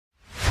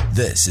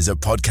This is a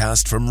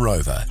podcast from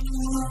Rover.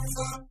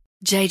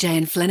 JJ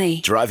and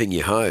Flinny. Driving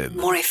you home.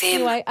 More FM.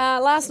 Anyway,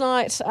 last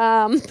night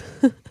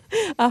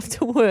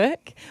after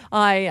work,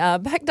 I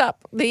picked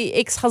up the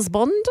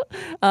ex-husband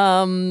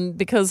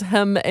because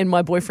him and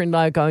my boyfriend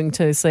and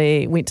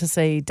I went to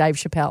see Dave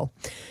Chappelle.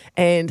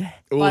 And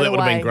by the that would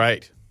have way, been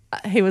great.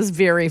 He was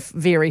very,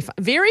 very,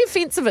 very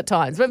offensive at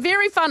times, but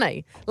very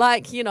funny.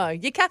 Like, you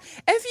can't.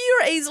 If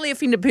you're an easily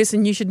offended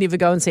person, you should never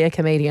go and see a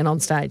comedian on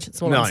stage.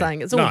 That's all I'm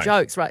saying. It's all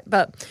jokes, right?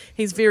 But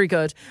he's very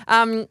good.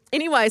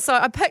 Anyway, so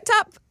I picked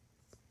up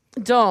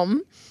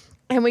Dom,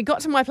 and we got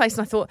to my place,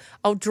 and I thought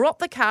I'll drop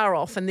the car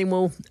off, and then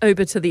we'll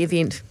Uber to the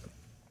event.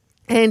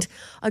 And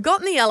I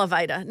got in the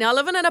elevator. Now I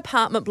live in an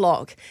apartment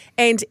block,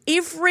 and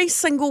every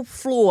single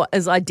floor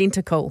is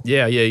identical.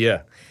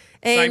 Yeah.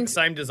 And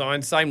Same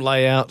design, same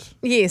layout.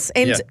 yes,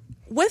 and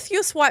with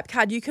your swipe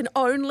card, you can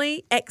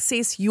only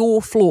access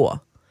your floor.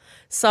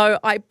 So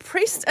I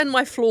pressed in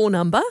my floor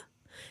number,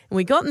 and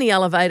we got in the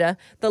elevator.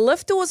 The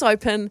lift doors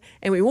open,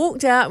 and we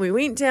walked out, and we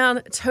went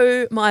down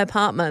to my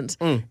apartment.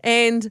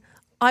 And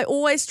I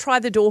always try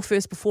the door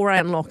first before I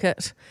unlock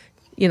it,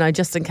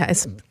 just in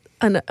case.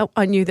 And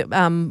I knew that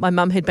my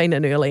mum had been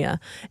in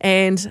earlier,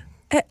 and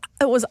it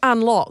was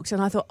unlocked.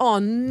 And I thought, oh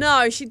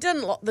no, she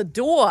didn't lock the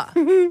door.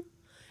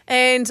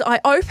 And I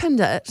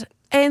opened it,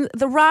 and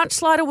the ranch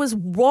slider was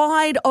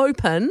wide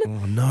open.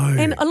 Oh, no.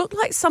 And it looked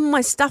like some of my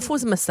stuff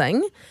was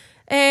missing.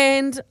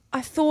 And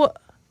I thought,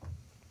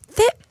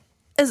 that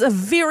is a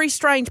very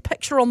strange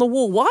picture on the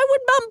wall. Why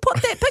would Mum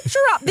put that picture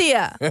up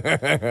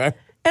there?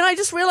 And I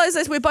just realised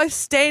as we're both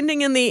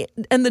standing in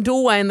the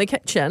doorway in the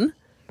kitchen,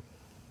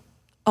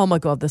 oh my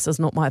God, this is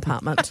not my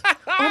apartment.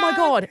 Oh my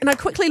God. And I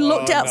quickly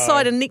looked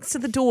outside, and next to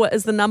the door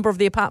is the number of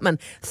the apartment,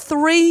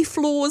 3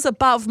 floors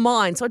above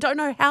mine. So I don't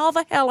know how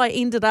the hell I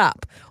ended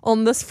up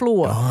on this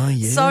floor. Oh,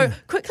 yeah. So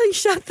quickly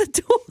shut the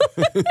door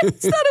and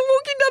started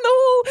walking down the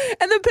hall.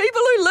 And the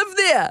people who live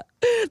there,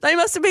 they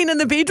must have been in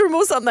the bedroom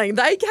or something.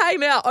 They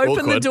came out,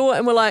 opened the door,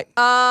 and were like,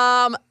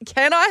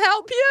 can I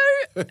help you?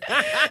 And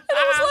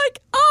I was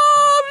like,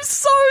 I'm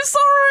so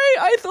sorry.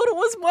 I thought it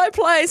was my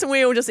place. And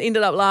we all just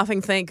ended up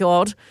laughing, thank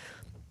God.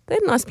 They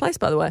had a nice place,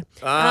 by the way.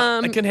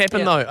 It can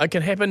happen, though. It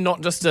can happen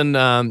not just in,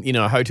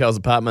 hotels,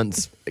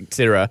 apartments,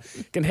 etc.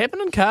 It can happen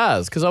in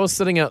cars. Because I was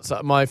sitting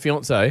outside, my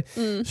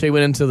fiancée, she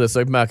went into the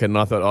supermarket, and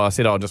I thought, I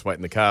said I'll just wait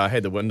in the car. I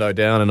had the window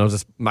down, and I was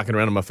just mucking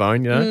around on my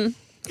phone, And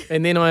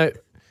then I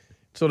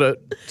sort of,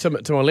 to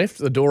my left,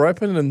 the door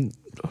opened, and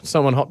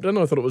someone hopped in.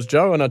 I thought it was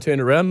Joe, and I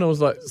turned around, and I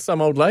was like,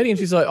 some old lady, and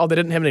she's like, they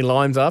didn't have any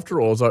limes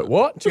after all. I was like,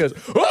 what? She goes,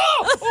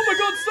 oh my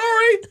God,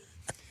 sorry.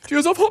 She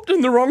goes, I've hopped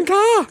in the wrong car.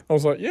 I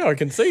was like, yeah, I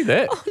can see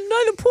that. Oh,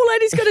 no, the poor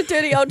lady's got a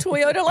dirty old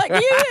Toyota like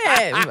you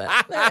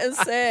have. That is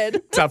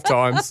sad. Tough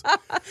times.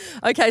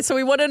 Okay, so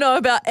we want to know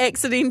about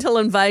accidental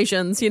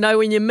invasions.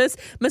 When you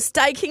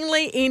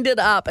mistakenly ended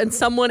up in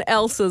someone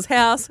else's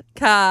house,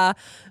 car.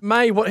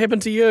 May, what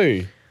happened to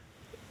you?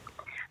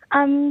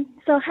 So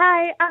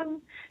hi.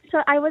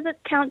 So I was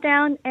at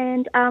Countdown,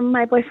 and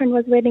my boyfriend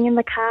was waiting in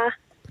the car.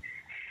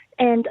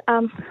 And I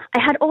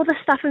had all the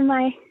stuff in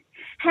my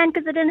hand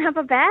because I didn't have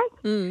a bag.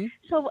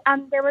 So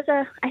there was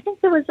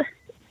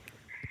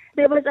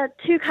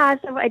 2 cars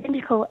that were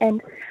identical,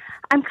 and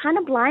I'm kind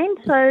of blind,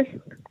 so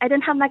I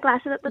didn't have my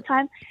glasses at the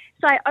time.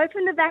 So I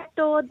opened the back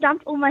door,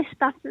 dumped all my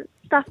stuff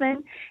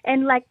in,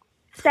 and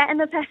sat in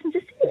the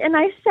passenger seat. And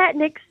I sat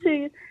next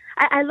to.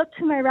 I looked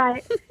to my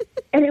right,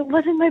 and it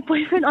wasn't my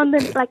boyfriend on the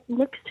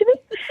next to me.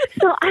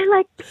 So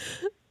I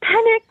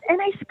panicked,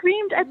 and I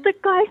screamed at the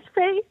guy's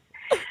face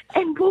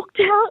and walked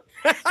out.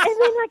 And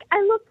then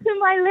I looked to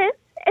my left,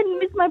 and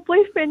with my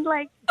boyfriend,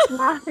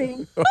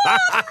 laughing. It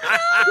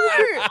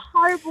was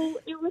horrible.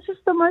 It was just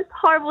the most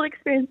horrible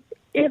experience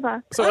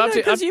ever. So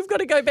because you've got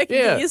to go back and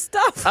get your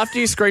stuff. After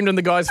you screamed in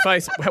the guy's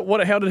face,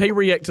 how did he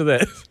react to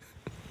that?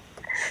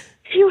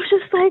 He was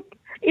just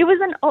it was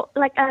an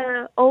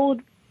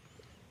old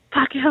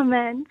Pākehā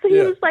man. So he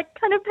was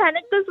kind of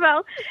panicked as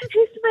well.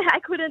 I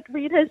couldn't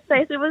read his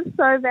face. It was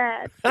so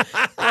bad.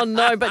 Oh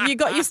no, but you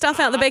got your stuff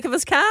out the back of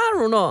his car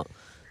or not?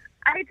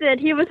 I did.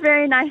 He was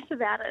very nice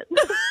about it.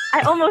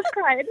 I almost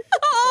cried.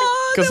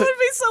 Oh, that would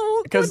be so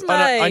awkward, because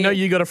I know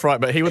you got a fright,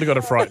 but he would have got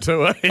a fright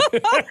too. Eh?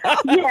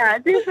 Yeah,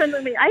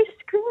 definitely. I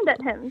screamed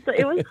at him, so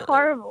it was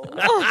horrible.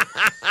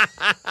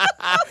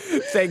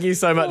 Thank you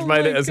so much,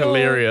 mate. That is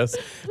hilarious.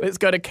 Let's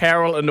go to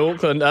Carol in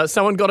Auckland.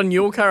 Someone got in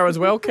your car as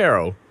well,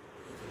 Carol?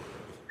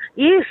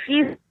 Yes.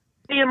 Me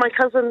and my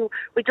cousin,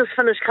 we just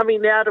finished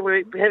coming out, and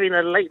we're having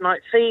a late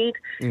night feed,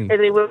 and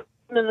then we're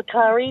in the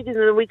car eating,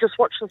 and then we just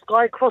watched this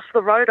guy cross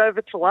the road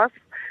over to us,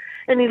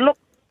 and he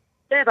looked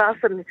at us,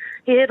 and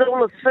he had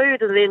all his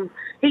food, and then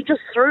he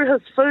just threw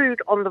his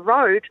food on the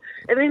road,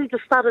 and then he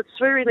just started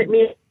swearing at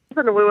me,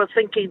 and we were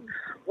thinking,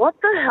 what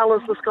the hell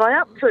is this guy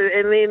up to?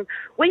 And then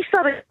we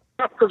started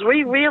up because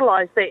he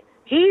realised that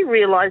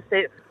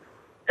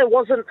it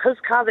wasn't his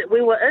car that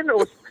we were in, it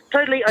was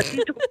totally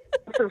identical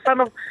in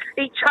front of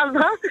each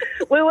other.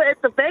 We were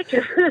at the back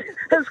and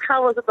his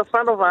car was at the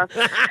front of us.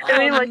 And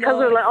me and my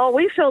cousin were like, oh,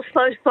 we feel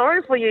so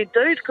sorry for you,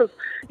 dude, because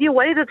you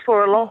waited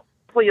for a lot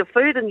for your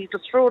food and you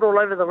just threw it all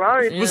over the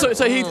road. Well,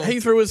 so he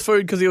threw his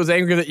food because he was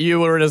angry that you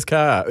were in his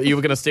car. You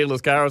were going to steal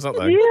his car or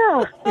something.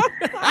 Yeah.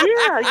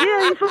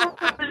 He thought,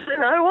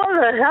 what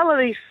the hell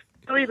are these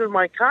doing in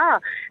my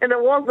car? And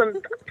it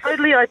wasn't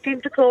totally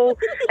identical,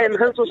 and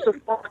his was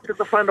just parked at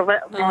the front of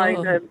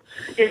mine. And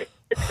it's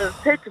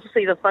sad to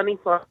see the funny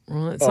side.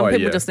 Right, some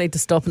people just need to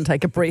stop and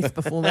take a breath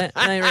before they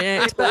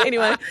react. But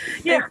anyway,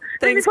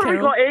 then he probably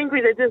got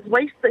angry that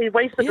he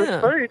wasted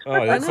his food.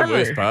 Oh, that's the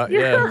worst part.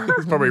 Yeah,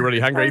 he's probably really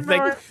hungry.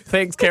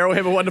 Thanks, Carol.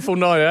 Have a wonderful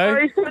night,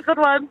 eh? Oh, have a good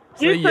one.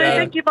 You too.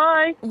 Thank you.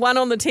 Bye. One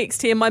on the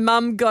text here. My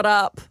mum got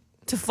up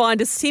to find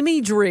a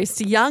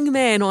semi-dressed young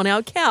man on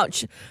our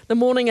couch the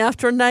morning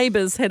after a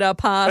neighbours had our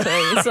party.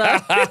 So,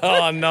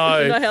 oh, no.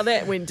 You know how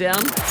that went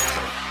down.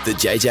 The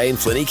JJ and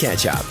Flinny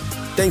catch up.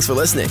 Thanks for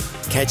listening.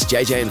 Catch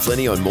JJ and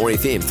Flinny on More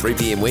FM 3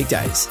 p.m.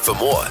 weekdays. For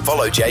more,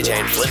 follow JJ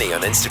and Flinny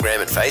on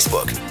Instagram and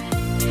Facebook.